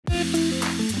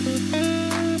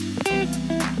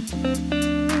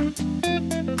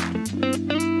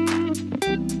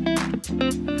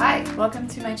welcome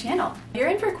to my channel. You're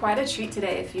in for quite a treat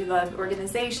today if you love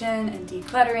organization and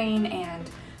decluttering and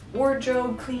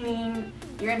wardrobe cleaning.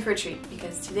 You're in for a treat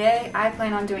because today I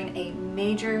plan on doing a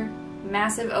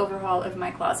massive overhaul of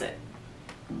my closet.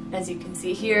 As you can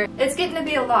see here, it's getting to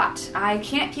be a lot. I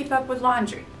can't keep up with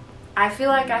laundry. I feel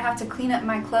like I have to clean up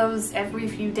my clothes every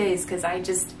few days because I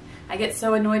get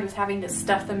so annoyed with having to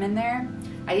stuff them in there.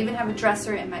 I even have a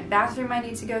dresser in my bathroom I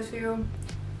need to go through.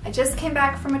 I just came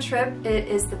back from a trip. It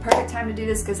is the perfect time to do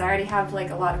this because I already have like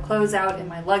a lot of clothes out in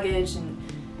my luggage and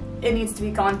it needs to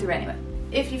be gone through anyway.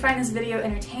 If you find this video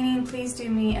entertaining, please do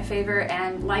me a favor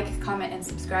and like, comment, and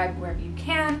subscribe wherever you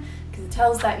can because it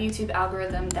tells that YouTube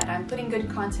algorithm that I'm putting good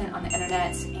content on the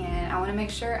internet and I want to make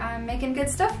sure I'm making good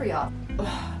stuff for y'all.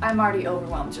 I'm already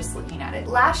overwhelmed just looking at it.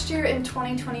 Last year in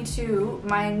 2022,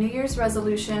 my New Year's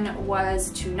resolution was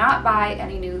to not buy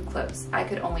any new clothes. I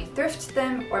could only thrift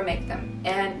them or make them,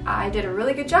 and I did a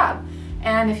really good job.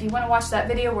 And if you want to watch that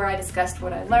video where I discussed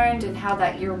what I learned and how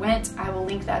that year went, I will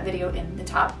link that video in the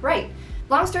top right.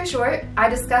 Long story short, I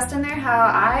discussed in there how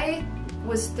I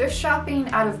was thrift shopping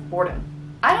out of boredom.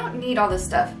 I don't need all this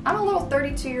stuff. I'm a little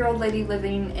 32-year-old lady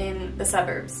living in the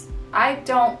suburbs. I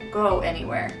don't go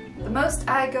anywhere. The most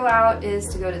I go out is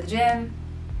to go to the gym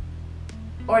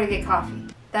or to get coffee.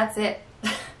 That's it.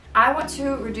 I want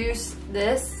to reduce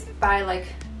this by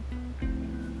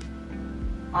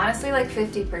honestly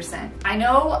 50%. I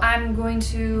know I'm going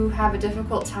to have a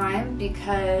difficult time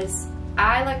because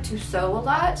I like to sew a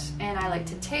lot and I like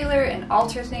to tailor and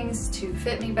alter things to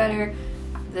fit me better.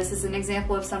 This is an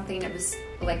example of something that was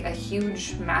like a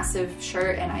huge, massive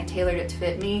shirt and I tailored it to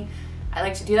fit me. I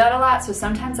like to do that a lot, so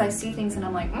sometimes I see things and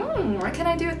I'm like, what can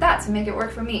I do with that to make it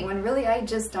work for me? When really I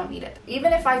just don't need it.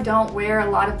 Even if I don't wear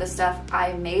a lot of the stuff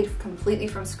I made completely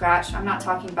from scratch, I'm not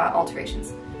talking about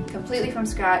alterations, completely from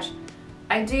scratch,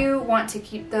 I do want to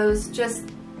keep those just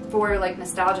for like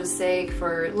nostalgia's sake,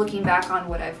 for looking back on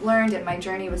what I've learned in my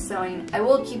journey with sewing. I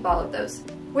will keep all of those.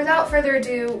 Without further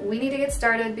ado, we need to get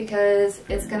started because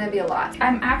it's gonna be a lot.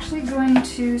 I'm actually going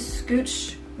to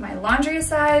scooch my laundry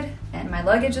aside and my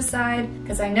luggage aside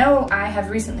because I know I have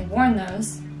recently worn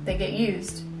those. They get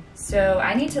used. So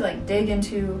I need to like dig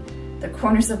into the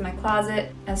corners of my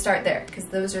closet and start there because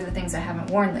those are the things I haven't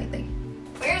worn lately.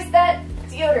 Where's that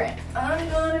deodorant? I'm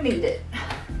gonna need it.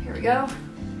 Here we go.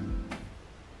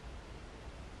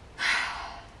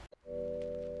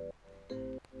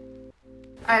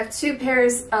 I have two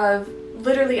pairs of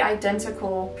literally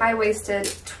identical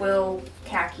high-waisted twill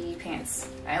khaki pants.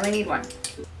 I only need one.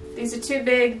 These are too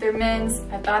big, they're men's.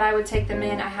 I thought I would take them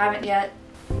in, I haven't yet.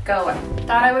 Go away.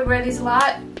 Thought I would wear these a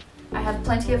lot. I have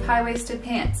plenty of high-waisted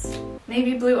pants.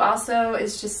 Navy blue also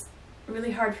is just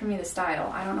really hard for me to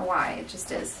style. I don't know why, it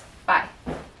just is. Bye.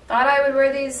 Thought I would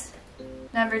wear these,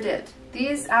 never did.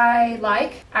 These I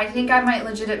like. I think I might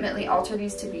legitimately alter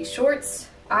these to be shorts.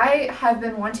 I have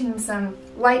been wanting some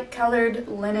light colored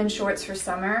linen shorts for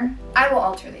summer. I will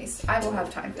alter these. I will have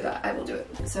time for that. I will do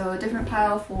it. So a different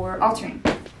pile for altering.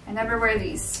 I never wear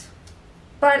these.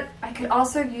 But I could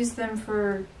also use them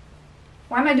for...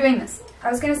 Why am I doing this?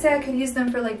 I was gonna say I could use them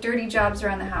for like dirty jobs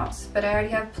around the house, but I already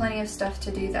have plenty of stuff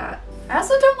to do that. I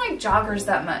also don't like joggers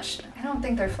that much. I don't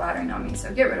think they're flattering on me,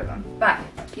 so get rid of them. But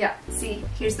yeah, see,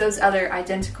 here's those other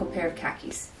identical pair of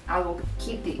khakis. I will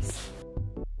keep these.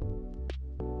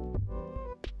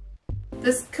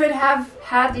 This could have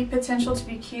had the potential to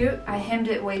be cute. I hemmed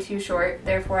it way too short,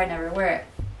 therefore I never wear it.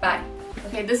 Bye.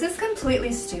 Okay, this is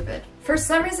completely stupid. For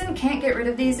some reason, can't get rid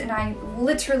of these and I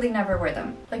literally never wear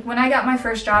them. Like when I got my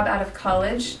first job out of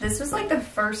college, this was like the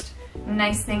first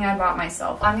nice thing I bought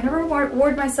myself. I'm gonna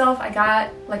reward myself. I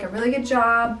got like a really good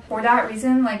job. For that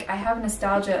reason, like I have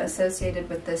nostalgia associated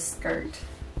with this skirt.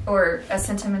 Or a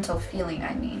sentimental feeling,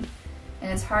 I mean. And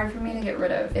it's hard for me to get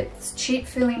rid of. It's cheap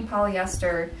feeling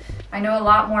polyester. I know a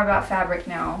lot more about fabric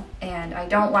now, and I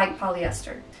don't like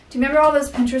polyester. Do you remember all those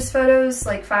Pinterest photos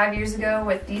like 5 years ago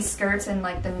with these skirts and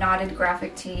like the knotted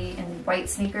graphic tee and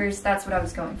white sneakers? That's what I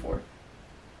was going for.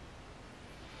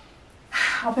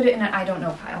 I'll put it in an I don't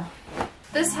know pile.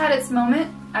 This had its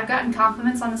moment. I've gotten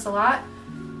compliments on this a lot.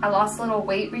 I lost a little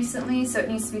weight recently, so it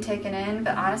needs to be taken in,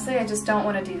 but honestly, I just don't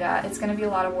want to do that. It's going to be a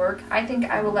lot of work. I think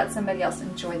I will let somebody else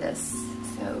enjoy this.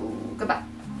 So, goodbye.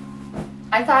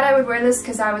 I thought I would wear this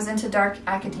because I was into dark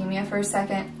academia for a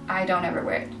second. I don't ever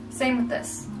wear it. Same with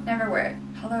this. Never wear it.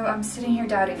 Although I'm sitting here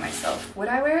doubting myself. Would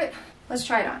I wear it? Let's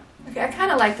try it on. Okay, I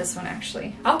kind of like this one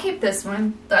actually. I'll keep this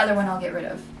one. The other one I'll get rid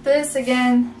of. This,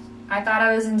 again, I thought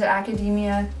I was into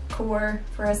academia core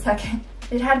for a second.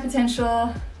 It had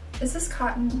potential. Is this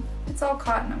cotton? It's all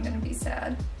cotton. I'm gonna be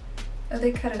sad. Oh,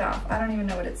 they cut it off. I don't even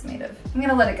know what it's made of. I'm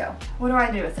gonna let it go. What do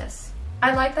I do with this?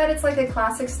 I like that it's like a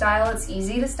classic style. It's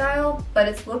easy to style, but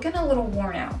it's looking a little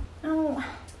worn out. Oh,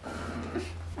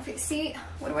 okay, see,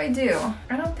 what do I do?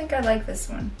 I don't think I like this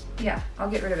one. Yeah, I'll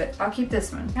get rid of it. I'll keep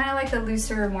this one. Kind of like the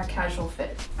looser, more casual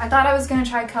fit. I thought I was gonna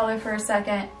try color for a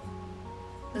second.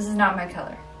 This is not my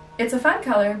color. It's a fun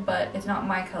color, but it's not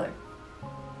my color.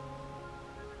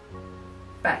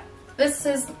 Bye. This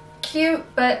is cute,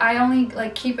 but I only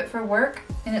like keep it for work,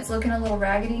 and it's looking a little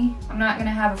raggedy. I'm not gonna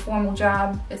have a formal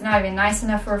job. It's not even nice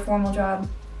enough for a formal job.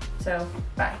 So,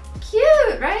 bye.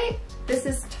 Cute, right? This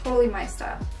is totally my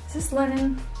style. Is this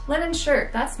linen? Linen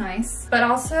shirt, that's nice. But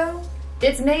also,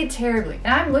 it's made terribly.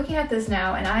 And I'm looking at this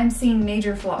now and I'm seeing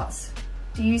major flaws.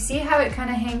 Do you see how it kind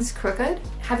of hangs crooked?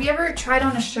 Have you ever tried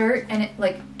on a shirt and it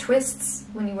like twists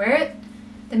when you wear it?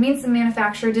 That means the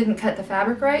manufacturer didn't cut the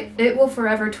fabric right. It will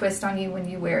forever twist on you when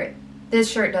you wear it. This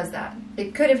shirt does that.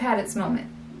 It could have had its moment,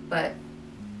 but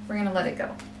we're gonna let it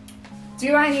go.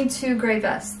 Do I need 2 gray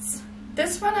vests?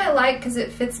 This one I like because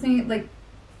it fits me like,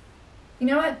 you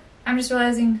know what? I'm just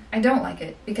realizing I don't like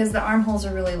it because the armholes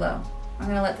are really low. I'm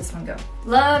gonna let this one go.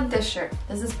 Love this shirt.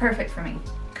 This is perfect for me.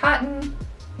 Cotton,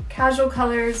 casual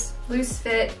colors, loose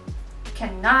fit,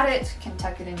 can knot it, can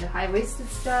tuck it into high-waisted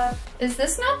stuff. Is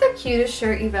this not the cutest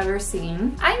shirt you've ever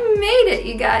seen? I made it,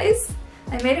 you guys.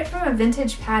 I made it from a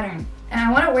vintage pattern and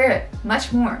I wanna wear it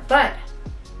much more, but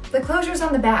the closure's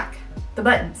on the back, the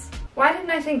buttons. Why didn't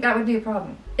I think that would be a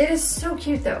problem? It is so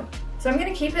cute though. So I'm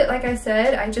gonna keep it like I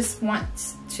said. I just want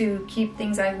to keep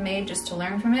things I've made just to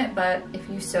learn from it, but if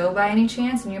you sew by any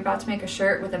chance and you're about to make a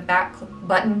shirt with a back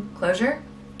button closure,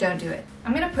 don't do it.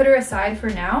 I'm gonna put her aside for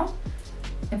now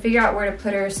and figure out where to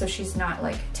put her so she's not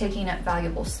like taking up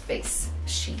valuable space.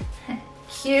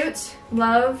 Cute,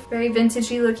 love, very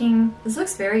vintagey looking. This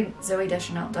looks very Zooey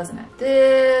Deschanel, doesn't it?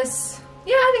 This,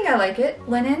 yeah, I think I like it.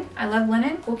 Linen, I love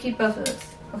linen. We'll keep both of those.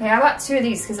 Okay, I bought 2 of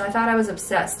these because I thought I was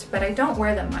obsessed, but I don't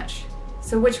wear them much.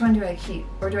 So which one do I keep?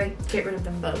 Or do I get rid of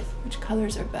them both? Which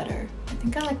colors are better? I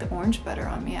think I like the orange better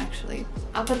on me, actually.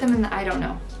 I'll put them in the I don't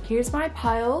know. Here's my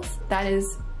piles. That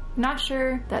is not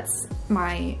sure. That's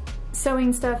my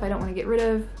sewing stuff I don't want to get rid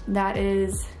of. That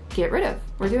is get rid of.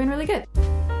 We're doing really good.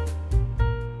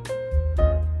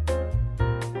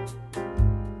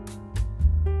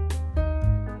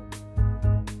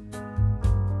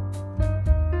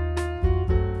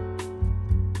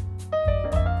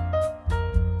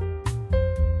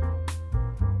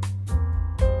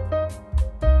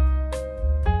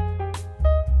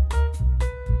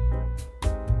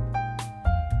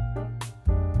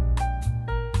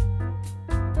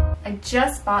 I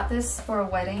just bought this for a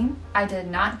wedding. I did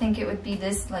not think it would be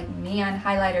this like neon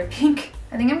highlighter pink.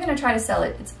 I think I'm gonna try to sell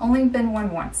it. It's only been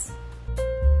worn once.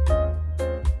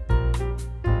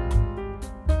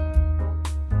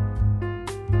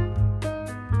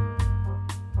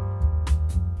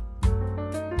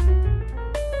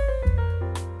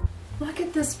 Look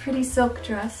at this pretty silk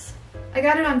dress. I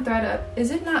got it on ThreadUp.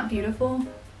 Is it not beautiful?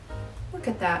 Look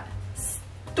at that.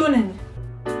 Stunning.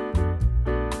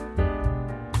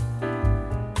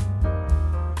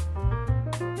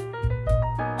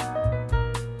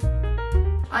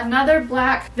 Another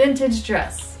black vintage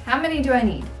dress. How many do I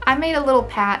need? I made a little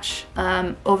patch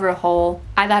over a hole.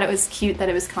 I thought it was cute that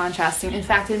it was contrasting. In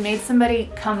fact, it made somebody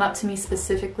come up to me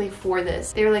specifically for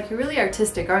this. They were like, "You're really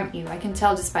artistic, aren't you? I can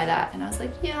tell just by that." And I was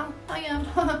like, "Yeah, I am."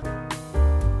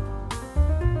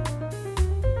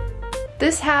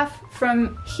 This half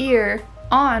from here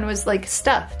on was like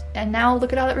stuffed, and now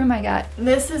look at all that room I got.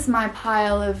 This is my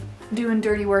pile of doing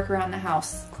dirty work around the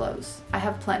house clothes. I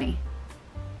have plenty.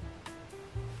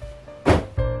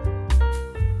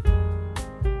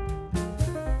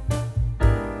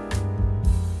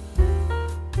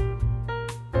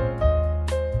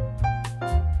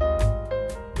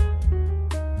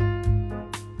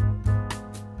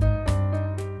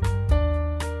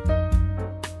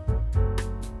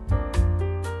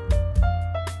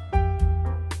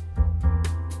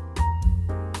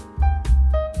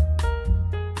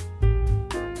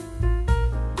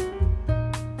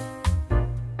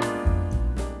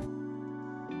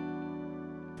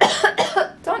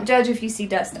 Don't judge if you see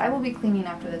dust. I will be cleaning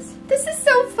after this. This is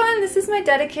so fun. This is my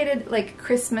dedicated like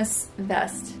Christmas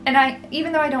vest. And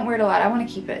even though I don't wear it a lot, I want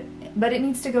to keep it. But it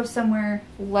needs to go somewhere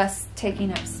less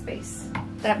taking up space.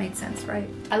 That made sense, right?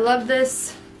 I love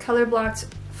this color blocked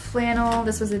flannel.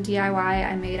 This was a DIY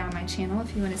I made on my channel.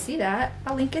 If you want to see that,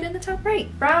 I'll link it in the top right.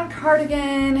 Brown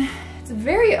cardigan. It's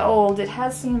very old. It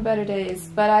has seen better days,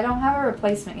 but I don't have a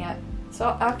replacement yet.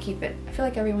 So I'll keep it. I feel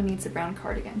like everyone needs a brown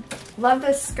cardigan. Love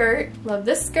this skirt. Love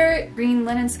this skirt. Green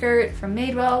linen skirt from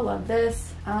Madewell. Love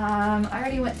this. I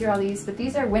already went through all these, but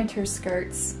these are winter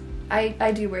skirts.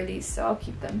 I do wear these, so I'll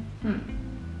keep them.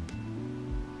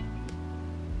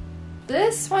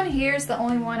 This one here is the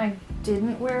only one I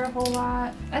didn't wear a whole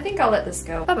lot. I think I'll let this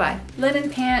go. Bye-bye. Linen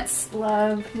pants,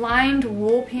 love. Lined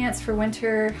wool pants for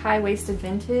winter, high-waisted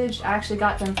vintage. I actually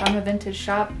got them from a vintage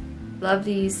shop. Love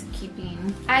these,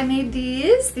 keeping. I made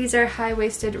these. These are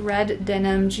high-waisted red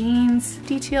denim jeans.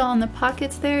 Detail on the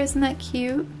pockets there, isn't that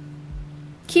cute?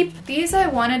 Keep. These I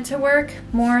wanted to work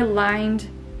more lined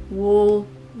wool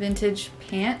vintage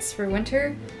pants for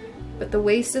winter, but the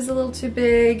waist is a little too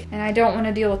big and I don't want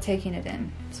to deal with taking it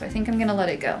in. So I think I'm gonna let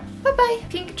it go. Bye-bye.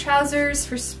 Pink trousers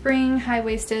for spring,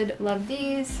 high-waisted, love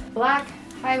these. Black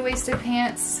high-waisted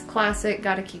pants, classic,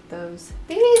 gotta keep those.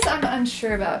 These I'm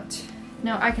unsure about.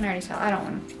 No, I can already tell, I don't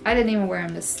want them. I didn't even wear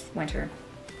them this winter.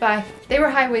 Bye. They were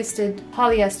high-waisted,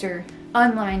 polyester,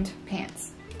 unlined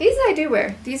pants. These I do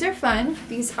wear. These are fun.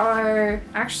 These are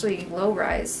actually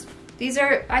low-rise. These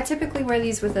are, I typically wear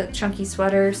these with a chunky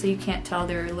sweater so you can't tell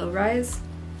they're low-rise.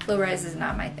 Low-rise is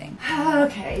not my thing.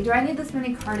 Okay, do I need this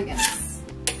many cardigans?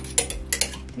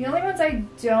 The only ones I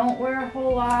don't wear a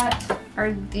whole lot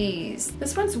are these.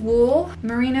 This one's wool,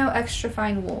 merino extra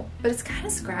fine wool, but it's kind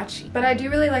of scratchy. But I do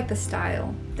really like the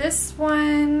style. This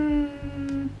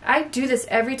one, I do this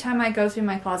every time I go through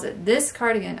my closet. This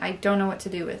cardigan, I don't know what to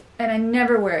do with. And I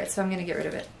never wear it, so I'm gonna get rid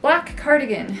of it. Black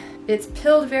cardigan. It's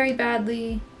pilled very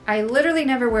badly. I literally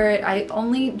never wear it. I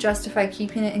only justify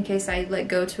keeping it in case I like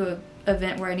go to an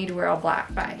event where I need to wear all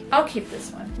black. Bye. I'll keep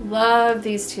this one. Love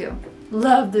these two.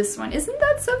 Love this one. Isn't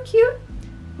that so cute?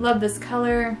 Love this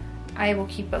color. I will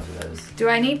keep both of those. Do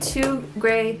I need 2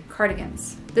 gray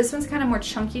cardigans? This one's kind of more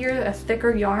chunkier, a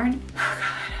thicker yarn. Oh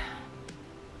God.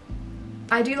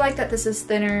 I do like that this is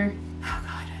thinner. Oh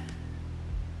God.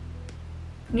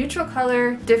 Neutral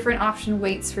color, different option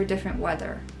weights for different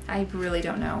weather. I really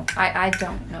don't know. I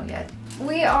don't know yet.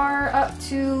 We are up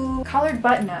to collared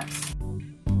button-ups.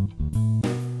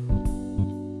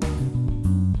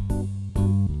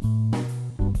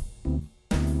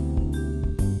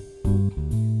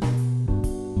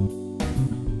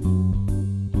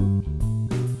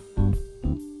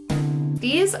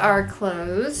 These are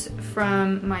clothes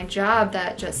from my job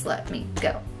that just let me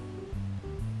go.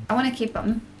 I want to keep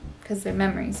them because they're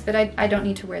memories, but I don't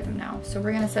need to wear them now, so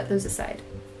we're gonna set those aside.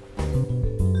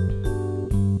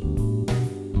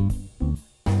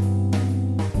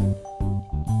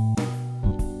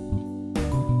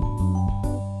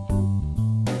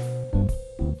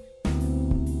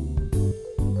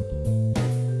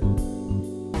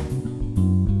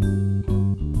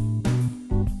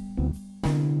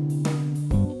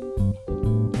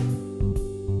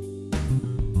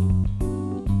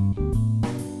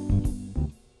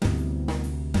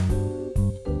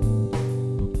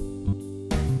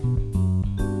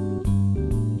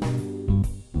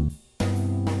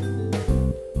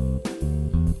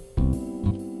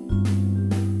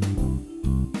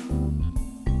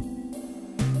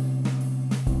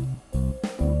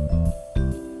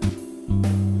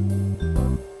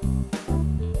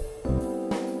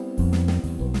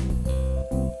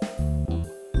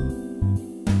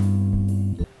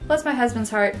 Bless my husband's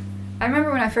heart. I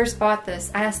remember when I first bought this,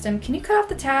 I asked him, can you cut off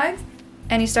the tag?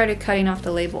 And he started cutting off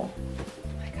the label.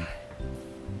 Oh my God.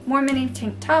 More mini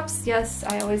tank tops. Yes,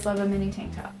 I always love a mini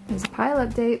tank top. There's a pile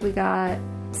update. We got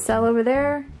sell over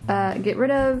there, get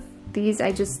rid of. These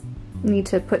I just need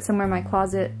to put somewhere in my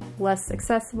closet less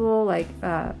accessible, like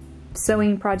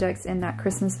sewing projects in that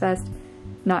Christmas fest.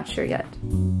 Not sure yet.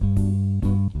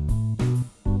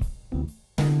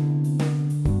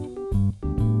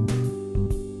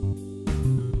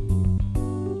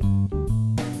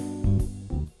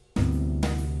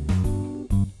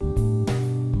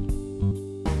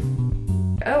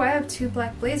 Oh, I have 2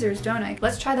 black blazers, don't I?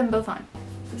 Let's try them both on.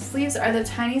 The sleeves are the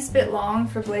tiniest bit long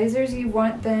for blazers. You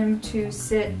want them to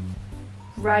sit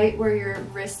right where your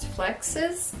wrist flex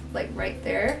is, like right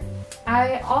there.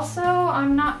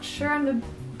 I'm not sure I'm the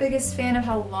biggest fan of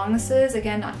how long this is.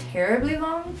 Again, not terribly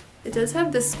long. It does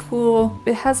have this cool,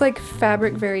 it has like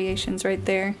fabric variations right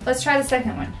there. Let's try the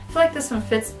second one. I feel like this one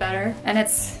fits better and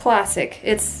it's classic.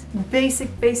 It's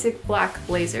basic black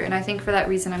blazer, and I think for that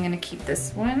reason I'm gonna keep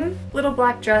this one. Little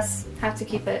black dress, have to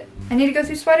keep it. I need to go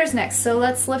through sweaters next, so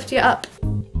let's lift you up.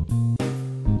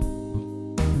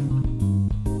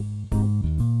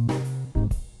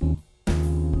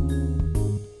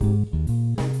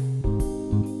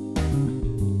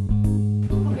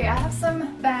 Okay, I have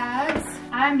some bags.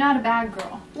 I'm not a bag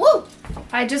girl. Woo!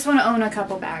 I just want to own a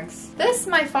couple bags. This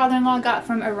my father-in-law got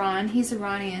from Iran. He's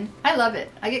Iranian. I love it.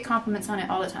 I get compliments on it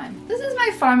all the time. This is my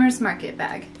farmer's market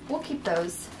bag. We'll keep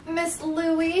those. Miss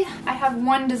Louie. I have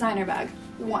 1 designer bag.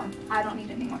 1. I don't need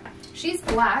any more. She's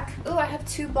black. Oh, I have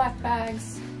 2 black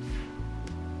bags.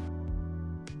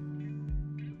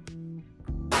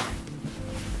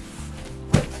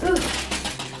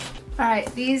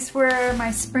 Alright, these were my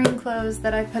spring clothes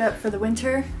that I put up for the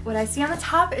winter. What I see on the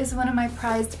top is one of my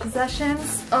prized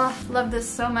possessions. Oh, love this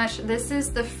so much. This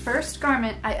is the first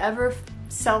garment I ever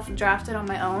self-drafted on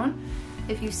my own.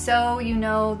 If you sew, you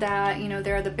know that,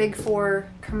 there are the big 4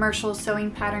 commercial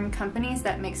sewing pattern companies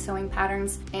that make sewing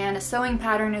patterns. And a sewing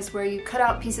pattern is where you cut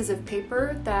out pieces of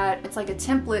paper that it's like a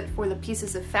template for the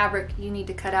pieces of fabric you need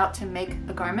to cut out to make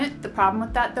a garment. The problem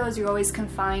with that though is you're always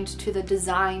confined to the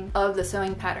design of the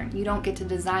sewing pattern. You don't get to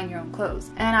design your own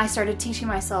clothes. And I started teaching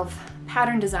myself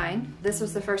pattern design. This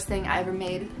was the first thing I ever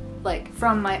made, like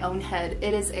from my own head.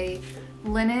 It is a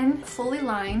linen, fully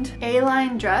lined,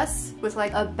 A-line dress with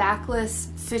like a backless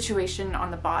situation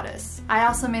on the bodice. I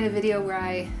also made a video where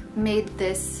I made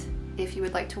this, if you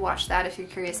would like to watch that if you're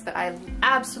curious, but I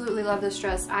absolutely love this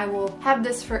dress. I will have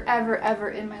this forever, ever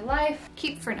in my life.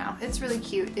 Keep for now. It's really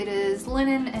cute. It is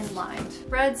linen and lined.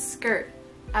 Red skirt.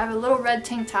 I have a little red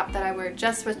tank top that I wear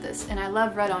just with this, and I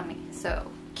love red on me, so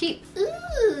keep.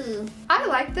 Ooh, I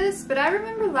like this, but I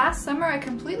remember last summer I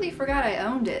completely forgot I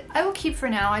owned it. I will keep for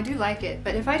now. I do like it,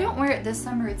 but if I don't wear it this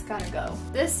summer, it's gotta go.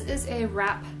 This is a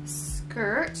wrap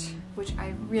skirt, which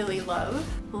I really love.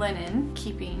 Linen,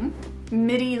 keeping.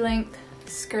 Midi length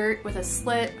skirt with a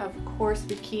slit, of course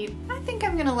we keep. I think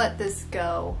I'm gonna let this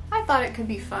go. I thought it could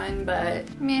be fun, but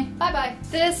meh, bye-bye.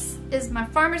 This is my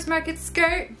farmer's market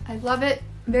skirt. I love it.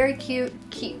 Very cute.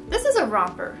 Keep. This is a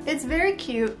romper. It's very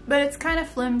cute, but it's kind of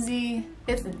flimsy.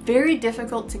 It's very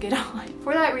difficult to get on.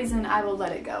 For that reason, I will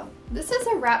let it go. This is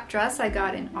a wrap dress I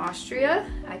got in Austria.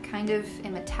 I kind of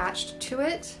am attached to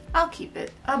it. I'll keep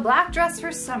it. A black dress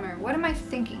for summer. What am I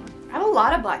thinking? I have a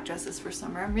lot of black dresses for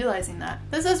summer. I'm realizing that.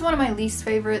 This is one of my least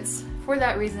favorites. For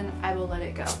that reason, I will let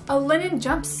it go. A linen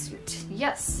jumpsuit.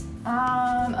 Yes.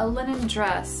 A linen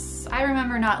dress. I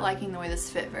remember not liking the way this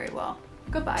fit very well.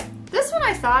 Goodbye. This one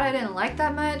I thought I didn't like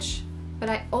that much, but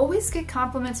I always get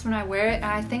compliments when I wear it, and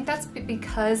I think that's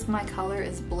because my color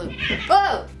is blue.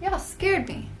 Whoa! Y'all scared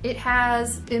me. It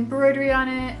has embroidery on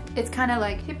it. It's kind of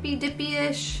like hippy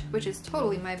dippy-ish, which is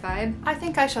totally my vibe. I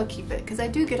think I shall keep it because I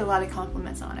do get a lot of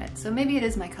compliments on it, so maybe it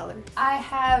is my color. I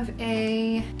have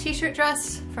a t-shirt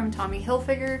dress from Tommy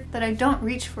Hilfiger that I don't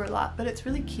reach for a lot, but it's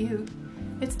really cute.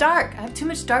 It's dark. I have too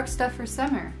much dark stuff for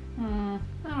summer.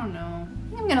 I don't know.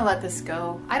 I'm gonna let this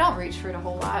go. I don't reach for it a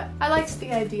whole lot. I liked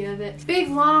the idea of it. Big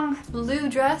long blue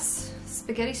dress,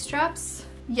 spaghetti straps.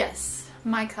 Yes,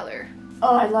 my color.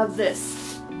 Oh, I love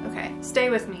this. Okay, stay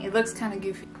with me. It looks kind of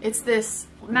goofy. It's this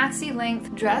maxi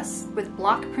length dress with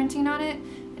block printing on it,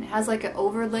 and it has like an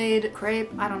overlaid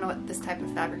crepe. I don't know what this type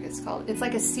of fabric is called. It's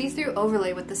like a see-through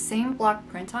overlay with the same block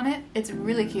print on it. It's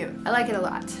really cute. I like it a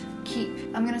lot.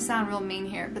 Keep. I'm gonna sound real mean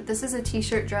here, but this is a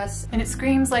t-shirt dress, and it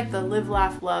screams like the live,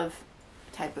 laugh, love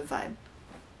type of vibe.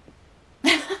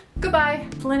 Goodbye.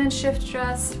 Linen shift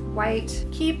dress, white.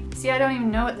 Keep. See, I don't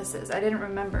even know what this is. I didn't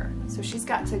remember, so she's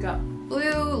got to go.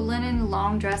 Blue linen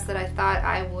long dress that I thought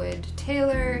I would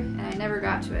tailor, and I never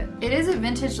got to it. It is a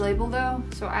vintage label though,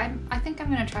 so I think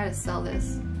I'm gonna try to sell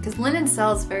this, because linen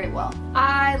sells very well.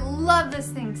 I love this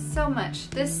thing so much.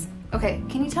 Okay,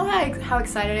 can you tell how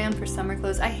excited I am for summer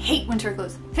clothes? I hate winter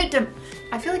clothes. Hate them.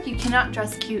 I feel like you cannot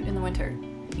dress cute in the winter.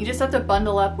 You just have to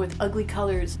bundle up with ugly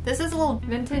colors. This is a little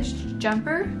vintage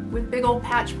jumper with big old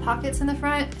patch pockets in the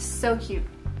front. So cute.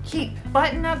 Keep.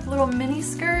 Button up little mini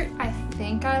skirt. I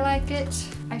think I like it.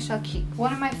 I shall keep.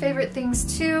 One of my favorite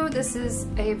things too, this is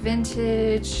a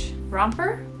vintage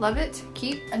romper. Love it.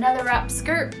 Keep. Another wrap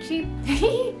skirt. Keep.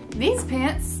 These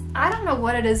pants, I don't know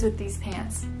what it is with these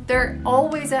pants. They're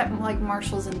always at like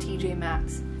Marshalls and TJ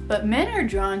Maxx. But men are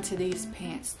drawn to these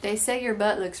pants. They say your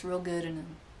butt looks real good in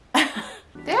them.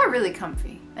 They are really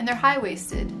comfy, and they're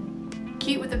high-waisted.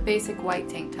 Cute with a basic white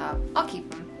tank top. I'll keep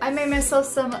them. I made myself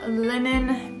some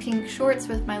linen pink shorts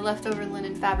with my leftover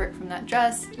linen fabric from that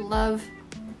dress. Love.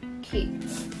 Keep.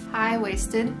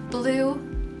 High-waisted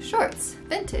blue shorts.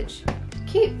 Vintage.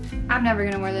 Keep. I'm never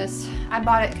gonna wear this. I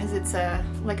bought it because it's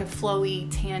like a flowy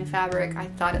tan fabric. I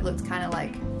thought it looked kind of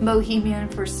like bohemian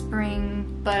for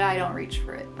spring, but I don't reach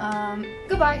for it.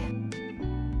 Goodbye.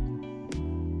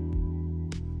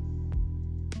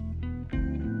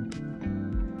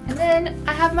 And then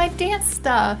I have my dance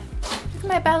stuff. Look at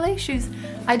my ballet shoes.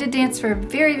 I did dance for a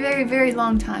very, very, very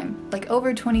long time, like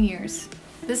over 20 years.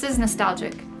 This is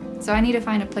nostalgic, so I need to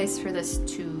find a place for this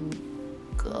to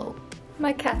go.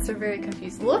 My cats are very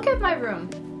confused. Look at my room.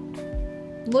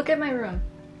 Look at my room.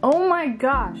 Oh my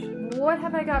gosh, what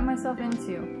have I got myself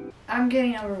into? I'm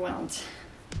getting overwhelmed.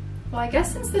 Well, I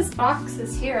guess since this box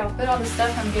is here, I'll put all the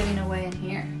stuff I'm giving away in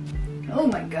here. Oh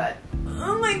my god.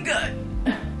 Oh my god.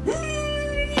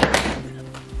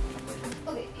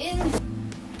 Okay, in.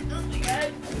 Oh my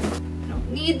god. I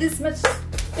don't need this much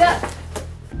stuff.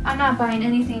 I'm not buying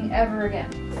anything ever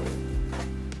again.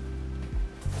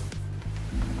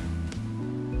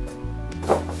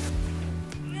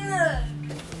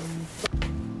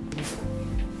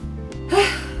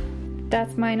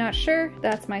 That's my not sure,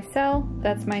 that's my sell,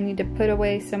 that's my need to put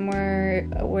away somewhere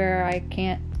where I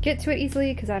can't get to it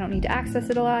easily because I don't need to access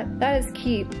it a lot. That is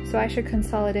keep, so I should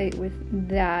consolidate with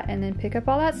that and then pick up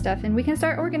all that stuff and we can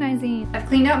start organizing. I've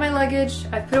cleaned out my luggage,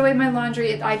 I've put away my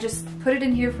laundry, I just put it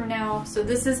in here for now, so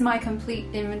this is my complete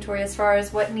inventory as far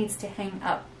as what needs to hang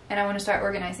up. And I want to start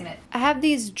organizing it. I have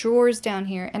these drawers down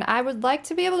here and I would like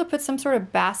to be able to put some sort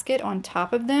of basket on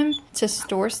top of them to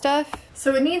store stuff.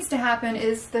 So what needs to happen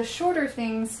is the shorter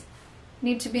things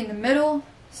need to be in the middle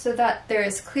so that there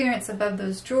is clearance above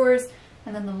those drawers,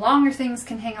 and then the longer things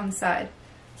can hang on the side.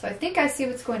 So I think I see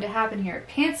what's going to happen here.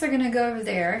 Pants are going to go over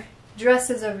there,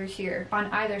 dresses over here on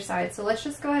either side. So let's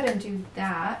just go ahead and do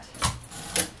that.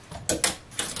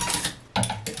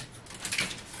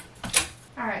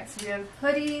 Alright, so we have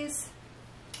hoodies,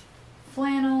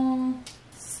 flannel,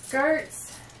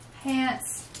 skirts,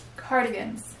 pants,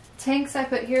 cardigans. Tanks I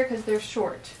put here because they're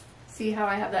short. See how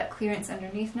I have that clearance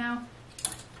underneath now?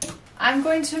 I'm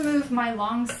going to move my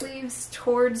long sleeves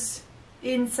towards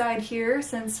inside here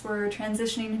since we're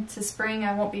transitioning to spring.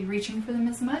 I won't be reaching for them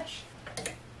as much.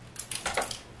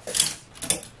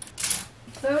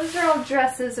 Those are all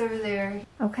dresses over there.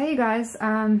 Okay, you guys,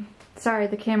 sorry,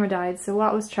 the camera died, so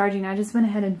while it was charging, I just went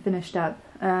ahead and finished up.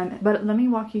 But let me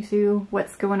walk you through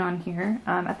what's going on here.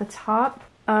 At the top,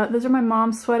 those are my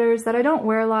mom's sweaters that I don't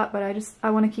wear a lot, but I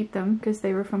want to keep them because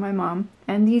they were from my mom.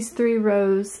 And these 3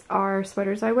 rows are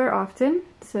sweaters I wear often,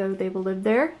 so they will live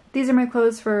there. These are my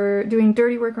clothes for doing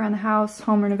dirty work around the house,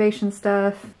 home renovation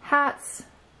stuff, hats,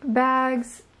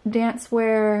 bags, dance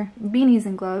wear, beanies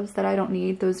and gloves that I don't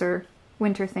need. Those are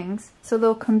winter things, so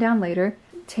they'll come down later.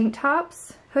 Tank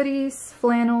tops, hoodies,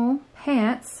 flannel,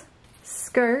 pants,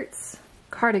 skirts,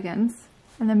 cardigans,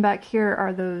 and then back here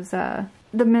are those, the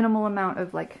minimal amount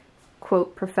of like,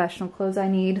 quote, professional clothes I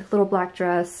need. Little black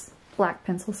dress, black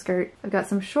pencil skirt. I've got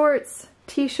some shorts,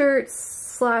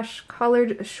 t-shirts /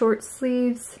 collared short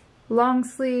sleeves, long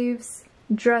sleeves,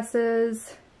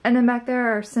 dresses, and then back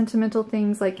there are sentimental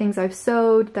things like things I've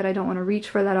sewed that I don't want to reach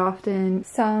for that often.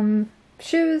 Some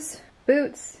shoes,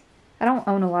 boots. I don't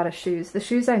own a lot of shoes. The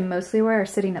shoes I mostly wear are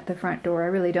sitting at the front door. I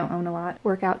really don't own a lot.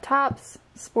 Workout tops,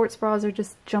 sports bras are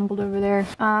just jumbled over there.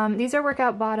 These are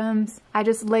workout bottoms. I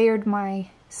just layered my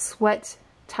sweat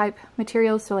type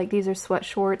materials. So like these are sweat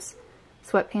shorts,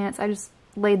 sweatpants. I just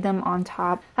laid them on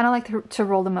top. I don't like to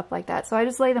roll them up like that, so I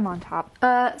just lay them on top.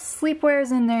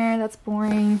 Sleepwear's in there. That's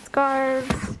boring. Scarves,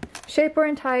 shapewear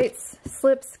and tights,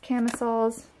 slips,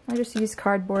 camisoles. I just use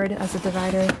cardboard as a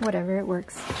divider. Whatever, it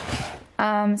works.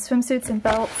 Swimsuits and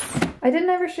belts. I didn't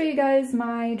ever show you guys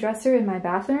my dresser in my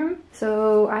bathroom.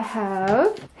 So I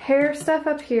have hair stuff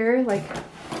up here, like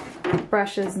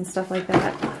brushes and stuff like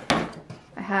that.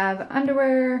 I have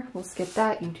underwear, we'll skip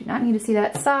that, you do not need to see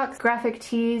that. Socks, graphic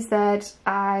tees that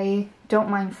I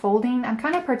don't mind folding. I'm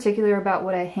kind of particular about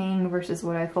what I hang versus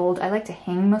what I fold. I like to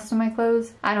hang most of my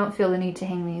clothes. I don't feel the need to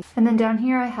hang these. And then down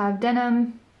here I have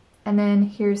denim, and then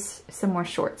here's some more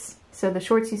shorts. So the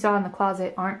shorts you saw in the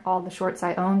closet aren't all the shorts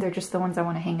I own, they're just the ones I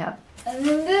want to hang up. And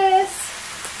then this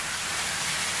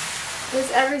is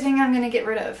everything I'm going to get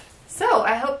rid of. So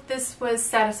I hope this was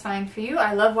satisfying for you.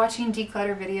 I love watching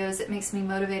declutter videos. It makes me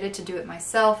motivated to do it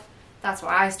myself. That's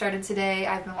why I started today.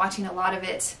 I've been watching a lot of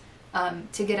it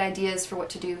to get ideas for what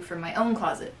to do for my own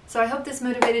closet. So I hope this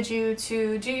motivated you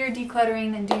to do your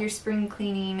decluttering and do your spring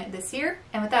cleaning this year.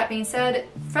 And with that being said,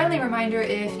 friendly reminder,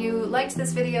 if you liked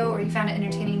this video or you found it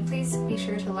entertaining, please be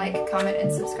sure to like, comment,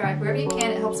 and subscribe wherever you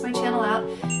can. It helps my channel out.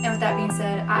 And with that being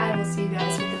said, I will see you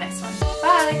guys with the